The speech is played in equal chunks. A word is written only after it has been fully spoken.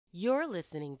You're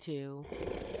listening to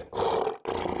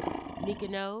Mika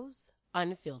Knows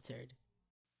Unfiltered.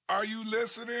 Are you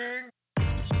listening?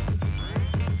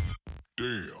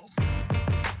 Damn.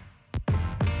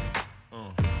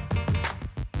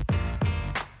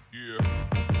 Yeah.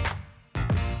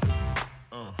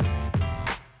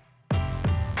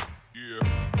 Yeah.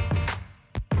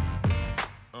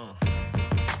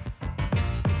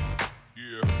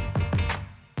 Yeah.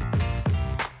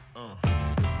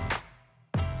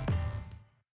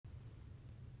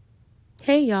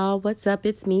 Hey y'all, what's up?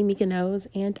 It's me, Mika Knows,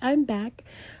 and I'm back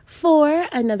for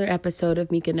another episode of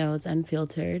Mika Knows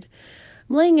Unfiltered.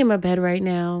 I'm laying in my bed right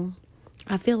now.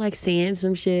 I feel like saying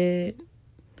some shit.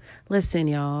 Listen,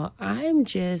 y'all, I'm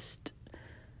just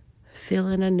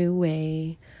feeling a new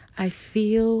way. I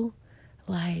feel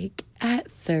like at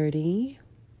 30.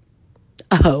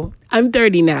 Oh, I'm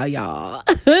 30 now, y'all.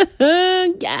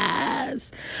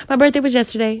 Yes. My birthday was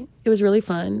yesterday. It was really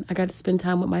fun. I got to spend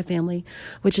time with my family,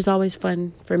 which is always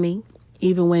fun for me,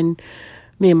 even when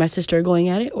me and my sister are going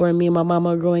at it, or me and my mama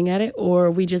are going at it,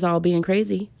 or we just all being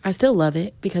crazy. I still love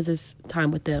it because it's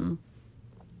time with them.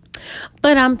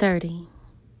 But I'm 30.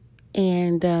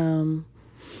 And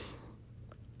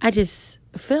I just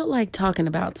felt like talking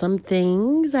about some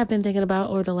things I've been thinking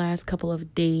about over the last couple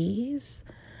of days.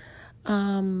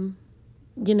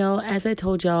 As I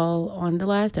told y'all on the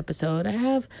last episode, I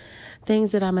have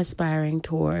things that I'm aspiring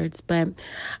towards, but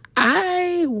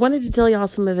I wanted to tell y'all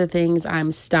some of the things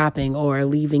I'm stopping or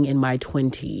leaving in my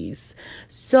 20s.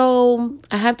 So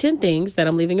I have 10 things that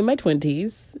I'm leaving in my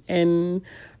 20s, and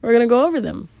we're going to go over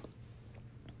them.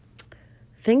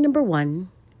 Thing number 1,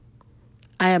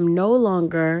 I am no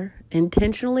longer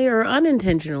intentionally or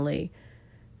unintentionally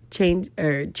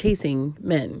chasing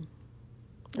men.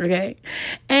 Okay.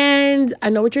 And I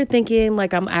know what you're thinking.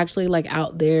 Like, I'm actually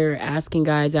out there asking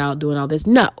guys out, doing all this.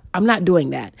 No, I'm not doing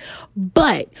that.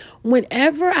 But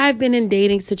whenever I've been in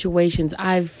dating situations,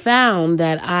 I've found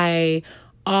that I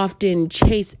often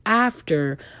chase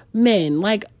after men,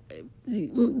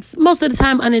 most of the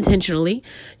time unintentionally.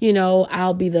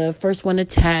 I'll be the first one to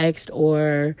text,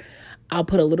 or I'll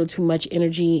put a little too much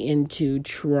energy into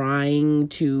trying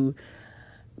to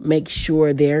make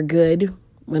sure they're good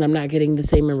when I'm not getting the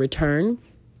same in return.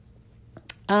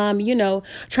 Trying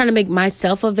to make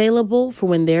myself available for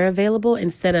when they're available,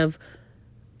 instead of,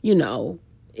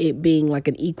 it being like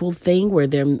an equal thing where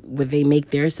they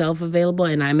make their self available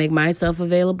and I make myself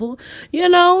available,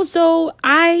 so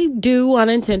I do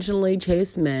unintentionally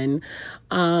chase men.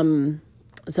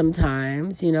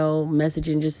 Sometimes,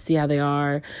 messaging just to see how they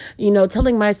are,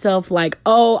 telling myself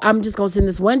I'm just going to send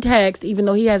this one text, even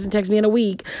though he hasn't texted me in a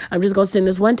week. I'm just going to send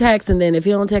this one text. And then if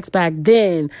he don't text back,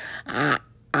 then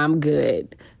I'm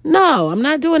good. No, I'm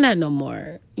not doing that no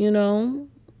more.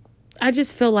 I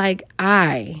just feel like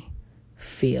I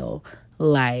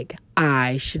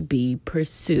should be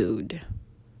pursued,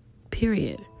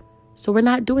 period. So we're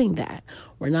not doing that.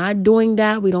 We're not doing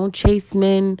that. We don't chase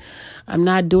men. I'm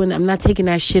not doing that. I'm not taking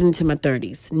that shit into my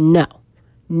 30s. No.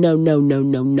 No, no, no,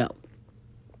 no, no.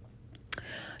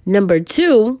 Number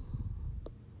 2,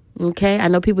 okay, I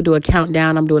know people do a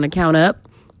countdown. I'm doing a count up.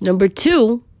 Number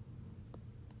 2,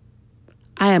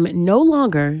 I am no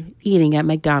longer eating at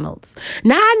McDonald's.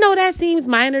 Now, I know that seems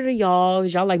minor to y'all.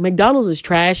 Y'all like, McDonald's is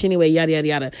trash anyway, yada, yada,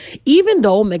 yada. Even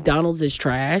though McDonald's is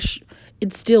trash,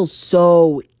 it's still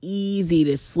so easy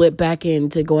to slip back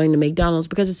into going to McDonald's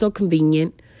because it's so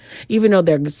convenient. Even though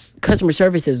their customer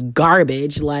service is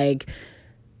garbage,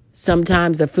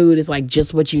 sometimes the food is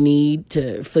just what you need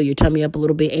to fill your tummy up a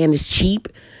little bit, and it's cheap.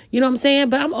 You know what I'm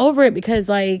saying? But I'm over it because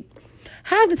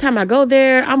half the time I go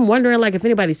there, I'm wondering if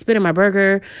anybody's spitting my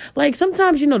burger.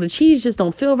 Sometimes, the cheese just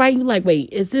don't feel right. You wait,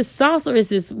 is this sauce or is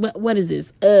this, what is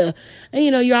this? And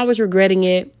you're always regretting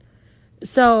it.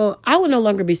 So I will no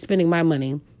longer be spending my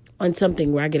money on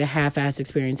something where I get a half-ass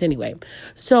experience anyway.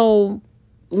 So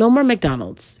no more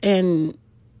McDonald's. And,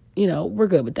 we're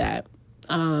good with that.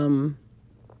 No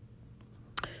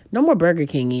more Burger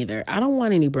King either. I don't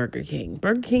want any Burger King.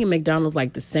 Burger King and McDonald's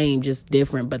the same, just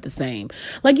different, but the same.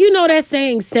 That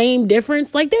saying, same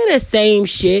difference? They're the same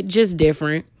shit, just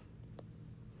different.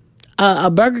 A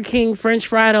Burger King French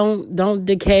fry don't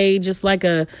decay just like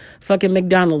a fucking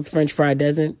McDonald's French fry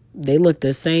doesn't. They look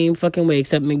the same fucking way,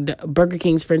 except Burger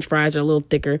King's French fries are a little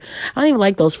thicker. I don't even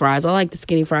like those fries. I like the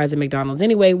skinny fries at McDonald's.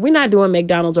 Anyway, we're not doing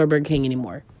McDonald's or Burger King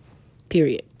anymore.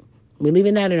 Period. We're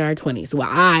leaving that in our 20s. Well,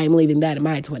 I'm leaving that in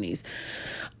my 20s.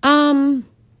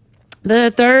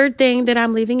 The third thing that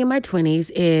I'm leaving in my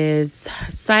 20s is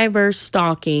cyber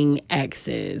stalking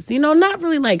exes. Not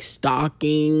really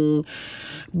stalking,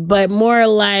 but more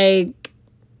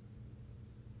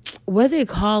what do they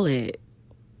call it?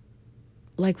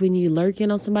 Like when you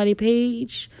lurking on somebody's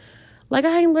page. Like,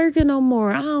 I ain't lurking no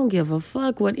more. I don't give a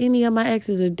fuck what any of my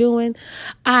exes are doing.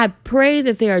 I pray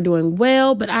that they are doing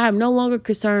well, but I am no longer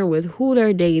concerned with who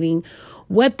they're dating,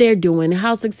 what they're doing,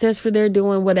 how successful they're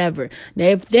doing, whatever. Now,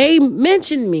 if they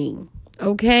mention me,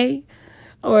 okay,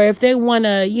 or if they want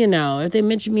to, if they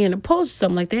mention me in a post or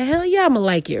something like that, hell yeah, I'm going to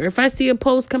like it. Or if I see a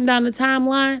post come down the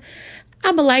timeline,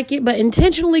 I'm going to like it. But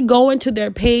intentionally go into their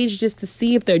page just to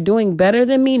see if they're doing better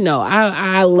than me, no,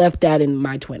 I left that in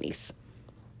my 20s.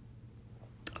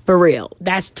 For real.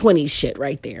 That's 20 shit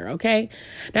right there, okay?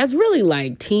 That's really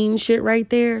like teen shit right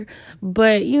there.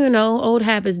 But, old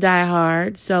habits die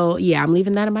hard. So, yeah, I'm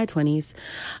leaving that in my 20s.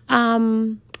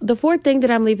 The fourth thing that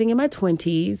I'm leaving in my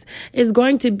 20s is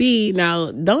going to be,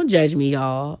 now, don't judge me,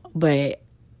 y'all. But,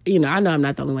 I know I'm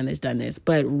not the only one that's done this.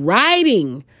 But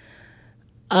riding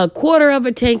a quarter of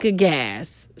a tank of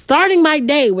gas. Starting my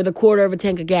day with a quarter of a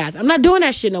tank of gas. I'm not doing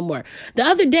that shit no more. The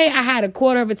other day, I had a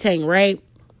quarter of a tank, right?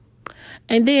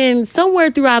 And then somewhere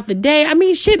throughout the day, I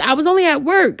was only at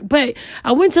work, but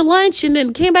I went to lunch and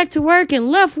then came back to work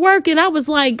and left work. And I was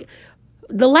like,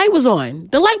 the light was on.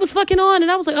 The light was fucking on.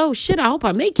 And I was like, oh shit, I hope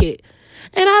I make it.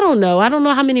 And I don't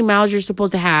know how many miles you're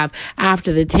supposed to have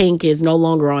after the tank is no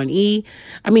longer on E.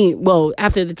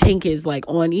 After the tank is like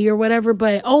on E or whatever.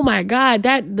 But oh my God,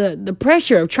 the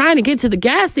pressure of trying to get to the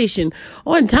gas station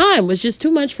on time was just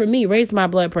too much for me. Raised my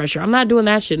blood pressure. I'm not doing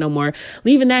that shit no more.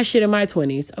 Leaving that shit in my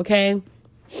 20s. Okay.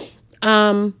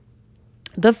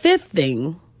 The fifth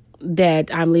thing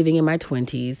that I'm leaving in my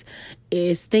 20s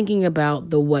is thinking about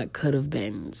the what could have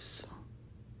beens.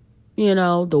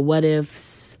 The what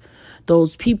ifs.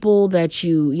 Those people that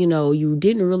you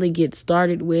didn't really get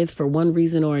started with for one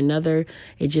reason or another.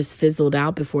 It just fizzled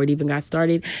out before it even got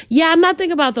started. Yeah, I'm not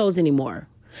thinking about those anymore.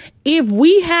 If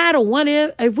we had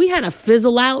a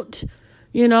fizzle out,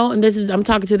 and I'm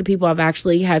talking to the people I've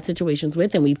actually had situations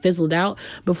with and we fizzled out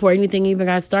before anything even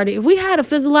got started. If we had a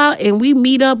fizzle out and we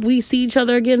meet up, we see each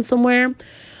other again somewhere,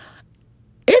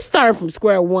 it's starting from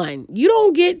square one. You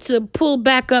don't get to pull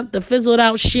back up the fizzled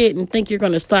out shit and think you're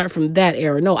going to start from that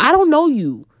era. No, I don't know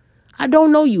you.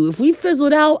 If we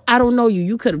fizzled out, I don't know you.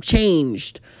 You could have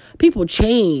changed. People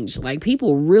change. Like,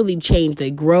 people really change.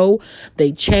 They grow.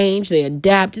 They change. They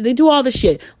adapt. They do all the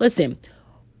shit. Listen,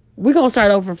 we're going to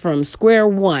start over from square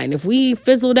one. If we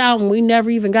fizzled out and we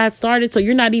never even got started, so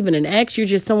you're not even an ex, you're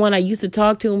just someone I used to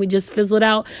talk to and we just fizzled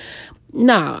out.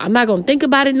 Nah, I'm not going to think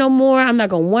about it no more. I'm not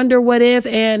going to wonder what if.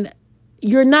 And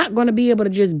you're not going to be able to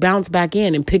just bounce back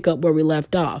in and pick up where we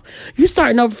left off. You're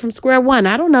starting over from square one.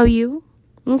 I don't know you.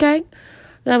 Okay?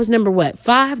 That was number what?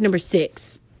 5? Number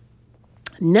 6.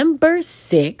 Number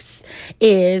 6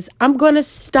 is I'm going to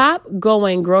stop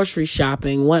going grocery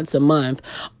shopping once a month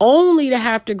only to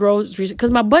have to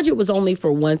because my budget was only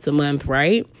for once a month,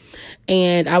 right?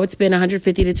 And I would spend $150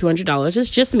 to $200. It's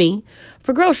just me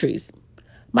for groceries.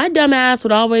 My dumb ass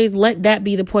would always let that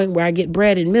be the point where I get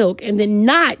bread and milk and then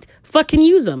not fucking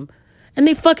use them. And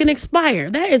they fucking expire.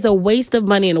 That is a waste of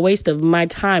money and a waste of my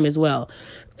time as well.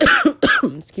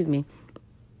 Excuse me.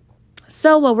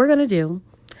 So what we're going to do,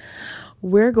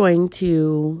 we're going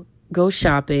to go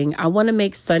shopping. I want to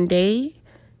make Sunday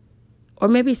or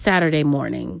maybe Saturday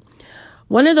morning.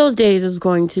 One of those days is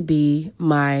going to be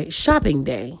my shopping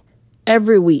day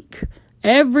every week.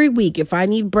 Every week, if I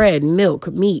need bread, milk,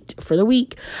 meat for the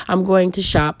week, I'm going to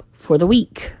shop for the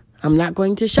week. I'm not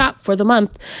going to shop for the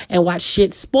month and watch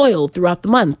shit spoil throughout the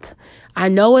month. I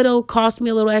know it'll cost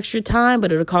me a little extra time,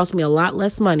 but it'll cost me a lot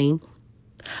less money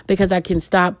because I can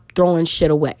stop throwing shit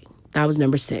away. That was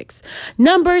number 6.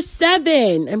 Number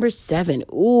 7.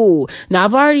 Ooh. Now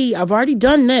I've already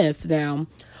done this now.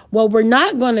 What I'm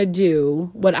not going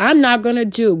to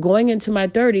do going into my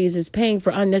 30s is paying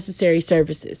for unnecessary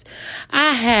services.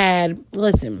 I had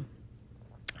Hulu,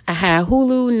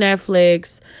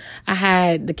 Netflix. I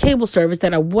had the cable service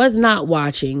that I was not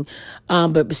watching,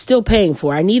 but was still paying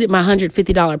for. I needed my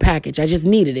 $150 package. I just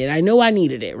needed it. I know I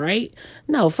needed it, right?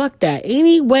 No, fuck that.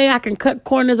 Any way I can cut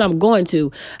corners, I'm going to.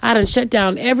 I done shut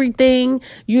down everything.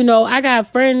 I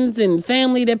got friends and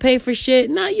family that pay for shit.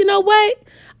 Now, you know what?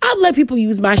 I've let people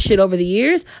use my shit over the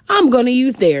years. I'm going to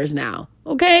use theirs now.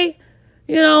 Okay?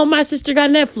 My sister got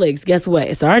Netflix. Guess what?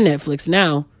 It's our Netflix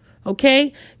now.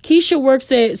 Okay? Keisha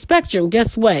works at Spectrum.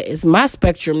 Guess what? It's my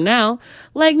Spectrum now.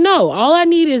 Like, no, all I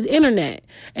need is internet.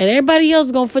 And everybody else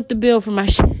is going to foot the bill for my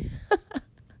shit.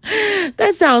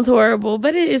 That sounds horrible,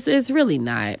 but it's really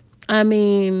not. I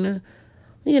mean,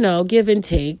 give and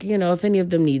take. If any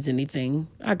of them needs anything,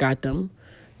 I got them.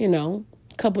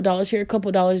 Couple dollars here,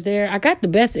 couple dollars there. I got the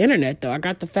best internet though. I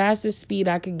got the fastest speed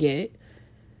I could get.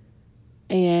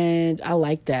 And I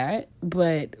like that.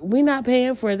 But we're not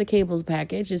paying for the cables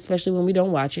package, especially when we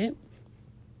don't watch it.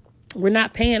 We're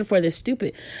not paying for this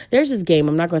stupid. There's this game.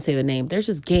 I'm not going to say the name. There's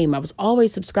this game I was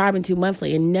always subscribing to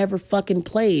monthly and never fucking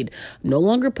played. No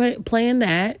longer playing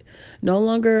that. No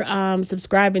longer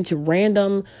subscribing to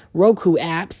random Roku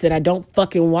apps that I don't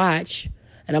fucking watch.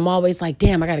 And I'm always like,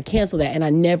 damn, I got to cancel that. And I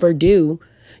never do.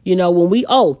 You know, when we,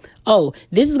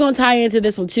 this is going to tie into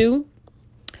this one too.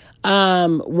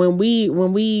 When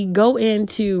we go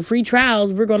into free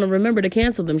trials, we're going to remember to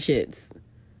cancel them shits.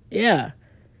 Yeah.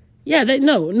 Yeah,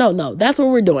 no. That's what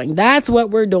we're doing. That's what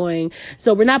we're doing.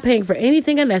 So we're not paying for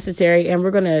anything unnecessary, and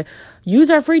we're going to use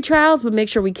our free trials, but make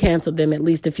sure we cancel them at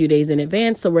least a few days in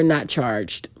advance so we're not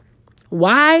charged.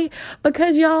 Why?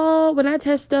 Because y'all, when I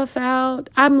test stuff out,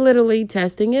 I'm literally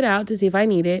testing it out to see if I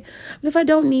need it. But if I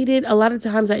don't need it, a lot of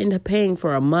times I end up paying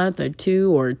for a month or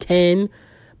 2 or 10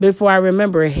 before I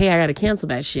remember, hey, I got to cancel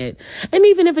that shit. And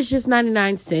even if it's just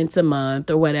 99 cents a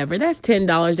month or whatever, that's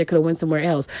 $10 that could have went somewhere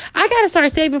else. I got to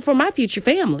start saving for my future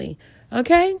family.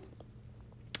 Okay?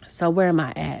 So where am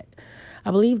I at?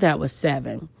 I believe that was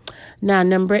 7. Now,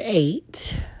 number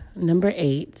 8,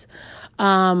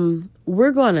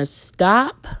 we're going to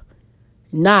stop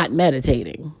not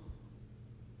meditating.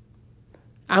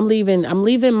 I'm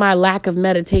leaving my lack of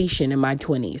meditation in my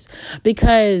 20s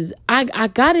because I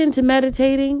got into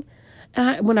meditating.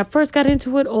 When I first got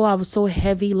into it, I was so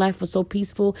heavy. Life was so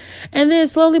peaceful. And then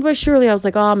slowly but surely, I was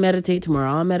like, I'll meditate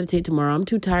tomorrow. I'm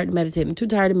too tired to meditate. I'm too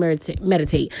tired to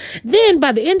meditate. Then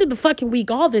by the end of the fucking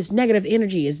week, all this negative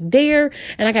energy is there.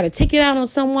 And I got to take it out on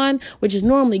someone, which is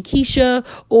normally Keisha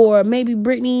or maybe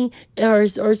Brittany or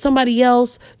somebody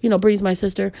else. You know, Brittany's my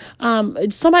sister.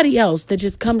 Somebody else that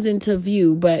just comes into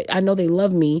view. But I know they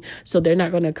love me, so they're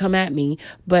not going to come at me.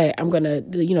 But I'm going to,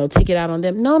 take it out on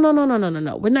them. No.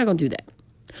 We're not going to do that.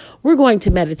 We're going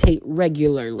to meditate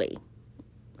regularly.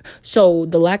 So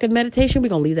the lack of meditation, we're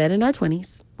going to leave that in our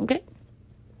 20s. Okay.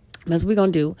 That's what we're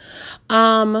going to do.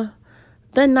 The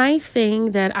 9th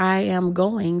thing that I am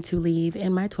going to leave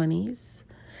in my 20s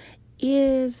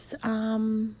is, I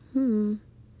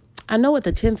know what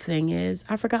the 10th thing is.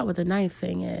 I forgot what the 9th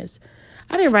thing is.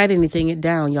 I didn't write anything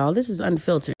down, y'all. This is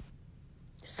unfiltered.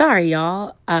 Sorry,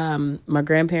 y'all. My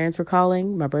grandparents were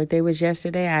calling. My birthday was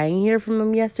yesterday. I ain't hear from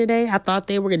them yesterday. I thought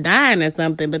they were dying or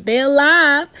something, but they're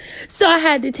alive. So I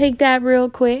had to take that real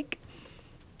quick.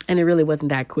 And it really wasn't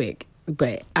that quick.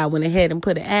 But I went ahead and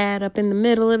put an ad up in the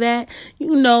middle of that.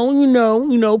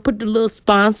 Put the little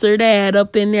sponsored ad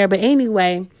up in there. But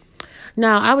anyway,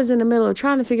 now I was in the middle of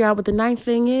trying to figure out what the 9th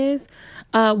thing is.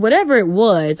 Whatever it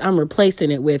was, I'm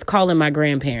replacing it with calling my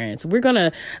grandparents. We're going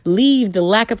to leave the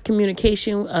lack of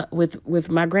communication with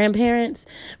my grandparents.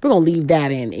 We're going to leave that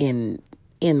in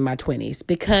my 20s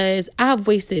because I've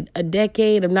wasted a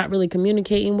decade of not really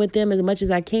communicating with them as much as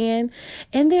I can.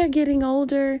 And they're getting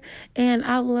older and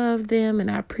I love them and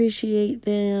I appreciate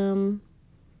them.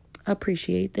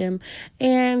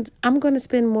 And I'm going to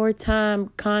spend more time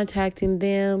contacting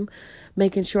them,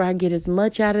 making sure I get as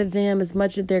much out of them, as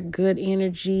much of their good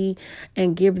energy,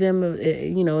 and give them,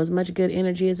 as much good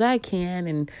energy as I can.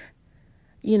 And,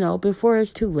 before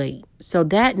it's too late. So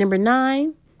that number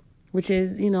 9, which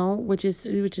is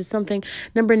something.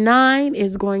 Number 9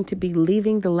 is going to be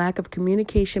leaving the lack of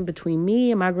communication between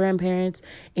me and my grandparents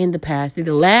in the past. They're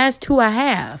the last 2 I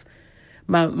have.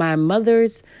 My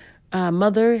mother's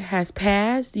mother has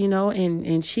passed,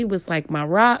 and she was like my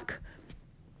rock.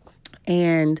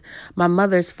 And my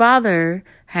mother's father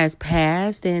has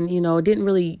passed and, didn't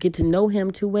really get to know him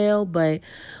too well. But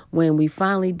when we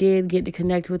finally did get to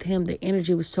connect with him, the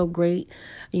energy was so great.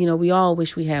 We all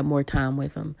wish we had more time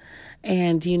with him.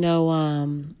 And, so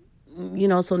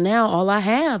now all I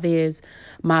have is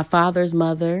my father's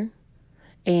mother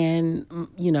and,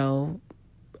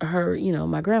 her,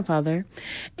 my grandfather.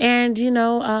 And,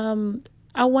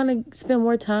 I want to spend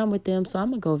more time with them. So I'm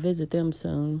going to go visit them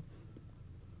soon.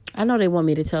 I know they want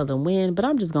me to tell them when, but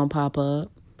I'm just going to pop up.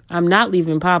 I'm not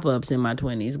leaving pop-ups in my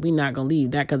 20s. We're not going to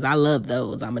leave that because I love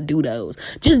those. I'm going to do those.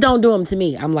 Just don't do them to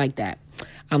me. I'm like that.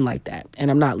 And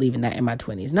I'm not leaving that in my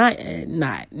 20s. Not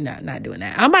doing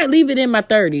that. I might leave it in my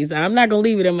 30s. I'm not going to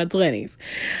leave it in my 20s.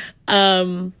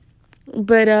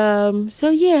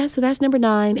 So that's number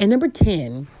 9. And number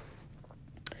 10.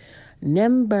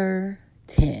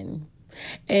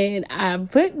 And I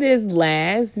put this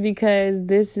last because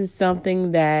this is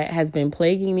something that has been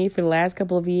plaguing me for the last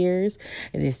couple of years.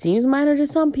 And it seems minor to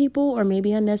some people or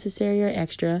maybe unnecessary or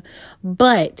extra.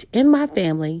 But in my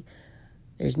family,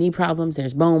 there's knee problems,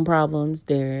 there's bone problems,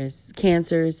 there's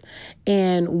cancers.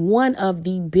 And one of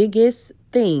the biggest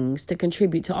things to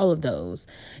contribute to all of those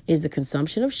is the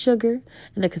consumption of sugar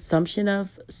and the consumption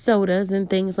of sodas and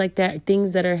things like that,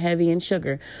 things that are heavy in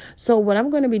sugar. So what I'm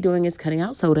going to be doing is cutting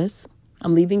out sodas.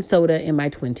 I'm leaving soda in my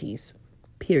 20s,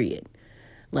 period.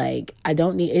 Like, I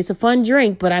don't need, it's a fun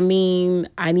drink, but I mean,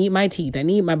 I need my teeth. I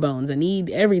need my bones. I need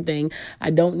everything. I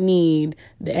don't need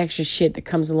the extra shit that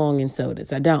comes along in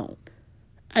sodas. I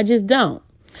just don't.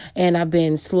 And I've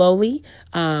been slowly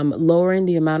lowering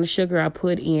the amount of sugar I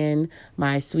put in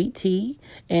my sweet tea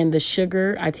and the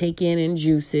sugar I take in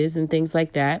juices and things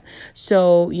like that.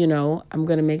 So, I'm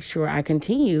going to make sure I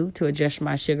continue to adjust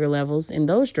my sugar levels in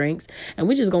those drinks. And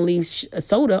we're just going to leave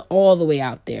soda all the way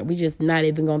out there. We're just not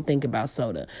even going to think about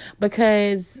soda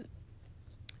because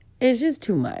it's just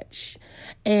too much.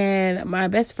 And my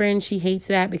best friend, she hates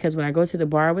that because when I go to the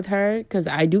bar with her, because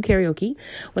I do karaoke,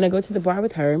 when I go to the bar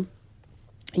with her,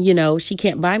 she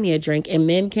can't buy me a drink, and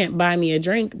men can't buy me a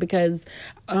drink because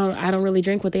I don't really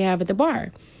drink what they have at the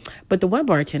bar. But the one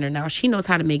bartender now, she knows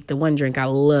how to make the one drink I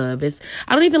love.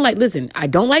 I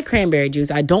don't like cranberry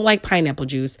juice. I don't like pineapple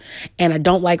juice, and I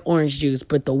don't like orange juice.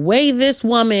 But the way this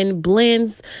woman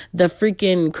blends the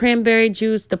freaking cranberry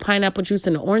juice, the pineapple juice,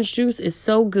 and the orange juice is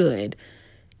so good.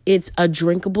 It's a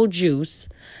drinkable juice.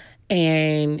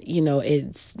 And,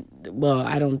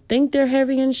 I don't think they're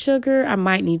heavy in sugar. I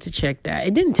might need to check that.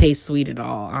 It didn't taste sweet at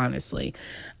all, honestly.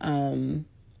 It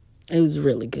was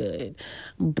really good.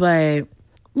 But,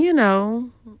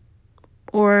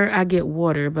 or I get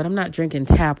water, but I'm not drinking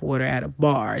tap water at a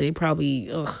bar. They probably,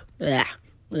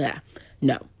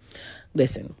 no.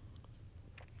 Listen,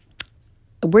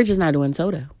 we're just not doing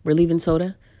soda. We're leaving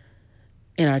soda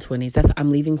in our 20s. I'm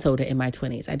leaving soda in my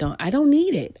 20s. I don't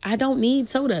need it. I don't need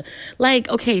soda. Like,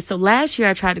 okay, so last year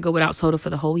I tried to go without soda for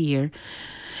the whole year.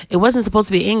 It wasn't supposed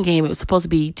to be an end game. It was supposed to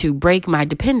be to break my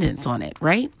dependence on it,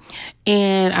 right?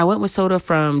 And I went with soda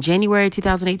from January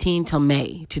 2018 till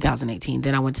May 2018.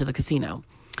 Then I went to the casino.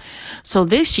 So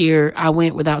this year I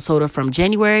went without soda from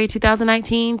January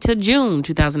 2019 to June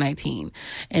 2019.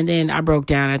 And then I broke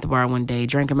down at the bar one day,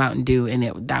 drank a Mountain Dew,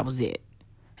 and that was it.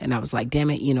 And I was like,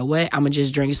 damn it, you know what? I'm going to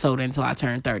just drink soda until I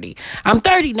turn 30. I'm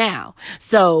 30 now.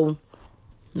 So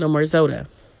no more soda.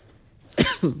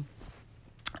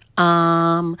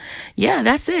 Yeah,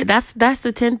 that's it. That's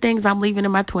the 10 things I'm leaving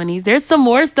in my 20s. There's some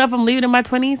more stuff I'm leaving in my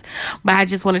 20s, but I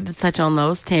just wanted to touch on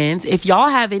those 10s. If y'all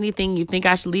have anything you think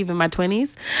I should leave in my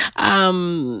 20s,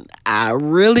 I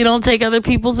really don't take other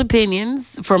people's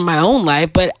opinions from my own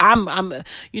life, but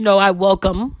I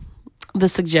welcome the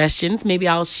suggestions. Maybe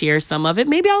I'll share some of it.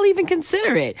 Maybe I'll even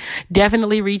consider it.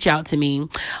 Definitely reach out to me.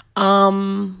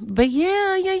 But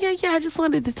yeah. I just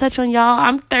wanted to touch on y'all.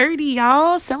 I'm 30,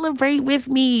 y'all. Celebrate with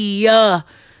me. Or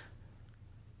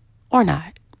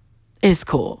not. It's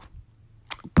cool.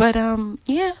 But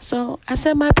so I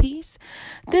said my piece.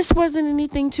 This wasn't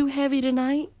anything too heavy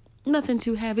tonight. Nothing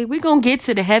too heavy. We're going to get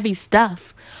to the heavy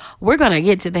stuff.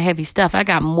 I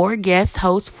got more guest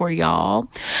hosts for y'all.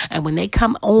 And when they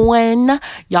come on,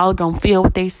 y'all are going to feel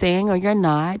what they're saying or you're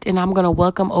not. And I'm going to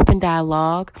welcome open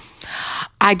dialogue.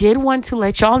 I did want to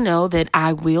let y'all know that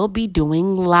I will be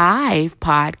doing live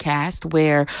podcast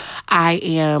where I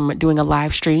am doing a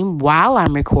live stream while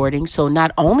I'm recording. So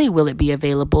not only will it be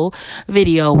available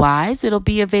video wise, it'll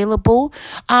be available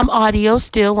audio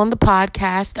still on the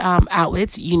podcast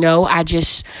outlets.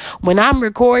 When I'm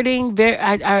recording,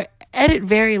 I edit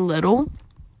very little.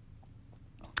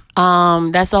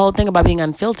 That's the whole thing about being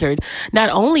unfiltered. Not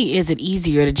only is it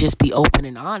easier to just be open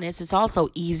and honest, it's also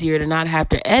easier to not have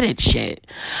to edit shit.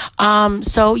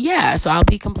 So I'll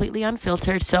be completely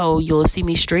unfiltered. So you'll see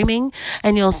me streaming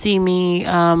and you'll see me,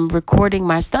 recording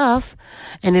my stuff,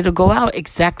 and it'll go out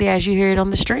exactly as you hear it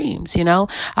on the streams.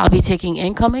 I'll be taking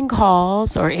incoming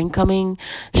calls or incoming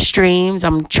streams.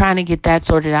 I'm trying to get that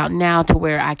sorted out now to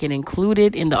where I can include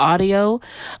it in the audio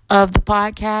of the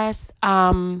podcast.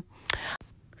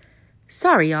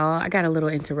 Sorry, y'all. I got a little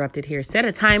interrupted here. Set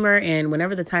a timer, and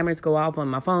whenever the timers go off on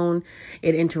my phone,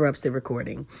 it interrupts the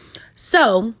recording.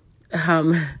 So,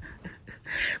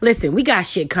 listen, we got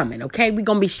shit coming, okay? We're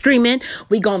going to be streaming.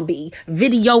 We're going to be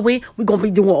videoing. We're going to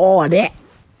be doing all of that.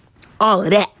 All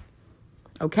of that.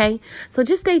 Okay? So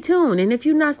just stay tuned. And if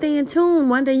you're not staying tuned,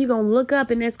 one day you're going to look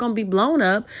up and it's going to be blown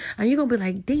up. And you're going to be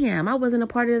like, damn, I wasn't a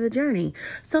part of the journey.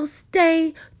 So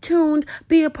stay tuned.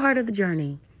 Be a part of the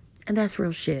journey. And that's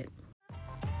real shit.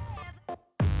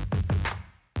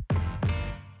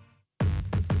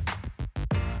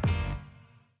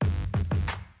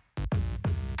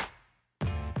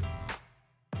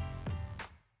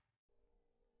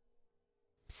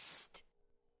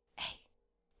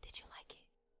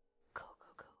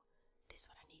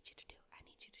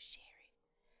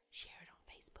 Share it on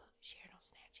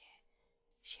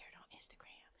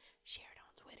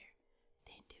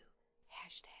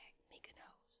Hashtag Nika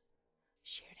knows.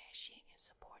 Share that shit and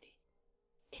support it.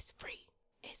 It's free.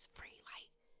 It's